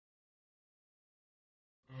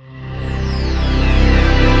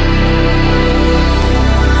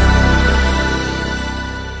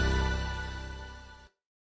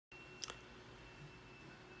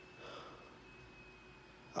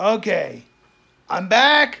Okay, I'm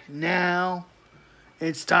back now.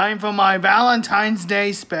 It's time for my Valentine's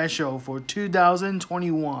Day special for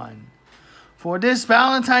 2021. For this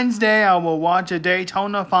Valentine's Day, I will watch a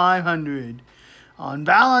Daytona 500 on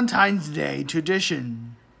Valentine's Day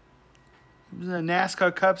tradition. It was a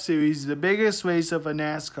NASCAR Cup Series, the biggest race of a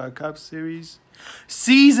NASCAR Cup Series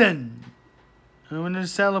season. I'm going to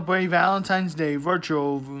celebrate Valentine's Day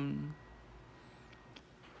virtual.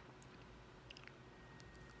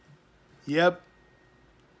 Yep.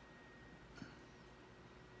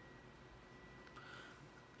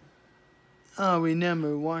 I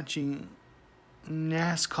remember watching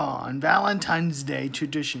NASCAR on Valentine's Day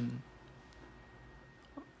tradition.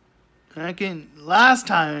 Last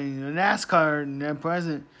time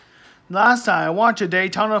I watched a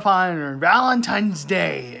Daytona 500 Valentine's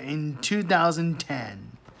Day in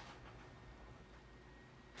 2010.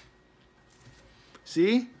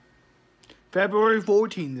 See? February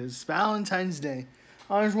 14th is Valentine's Day.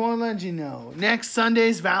 I just want to let you know, next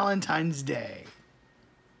Sunday's Valentine's Day.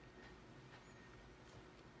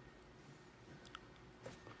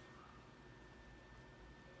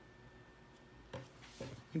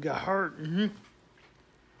 You got hurt.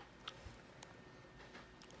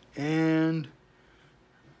 And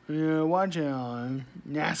you're watching on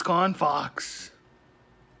NASCAR on Fox.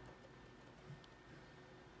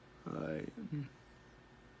 Alright.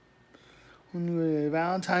 A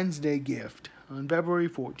Valentine's Day gift on February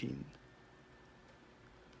 14th.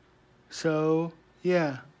 So,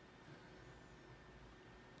 yeah.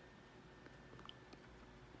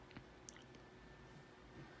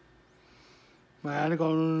 I had to go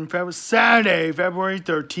on Saturday, February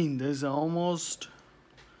 13th. This is almost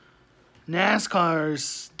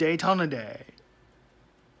NASCAR's Daytona Day.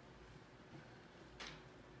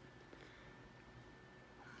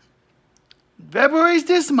 February's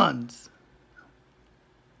this month.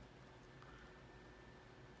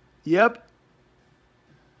 Yep.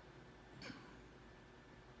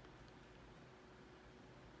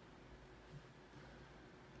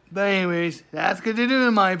 But anyways, that's going to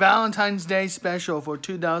do my Valentine's Day special for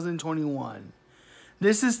 2021.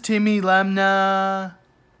 This is Timmy Lemna.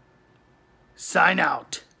 Sign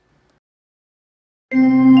out.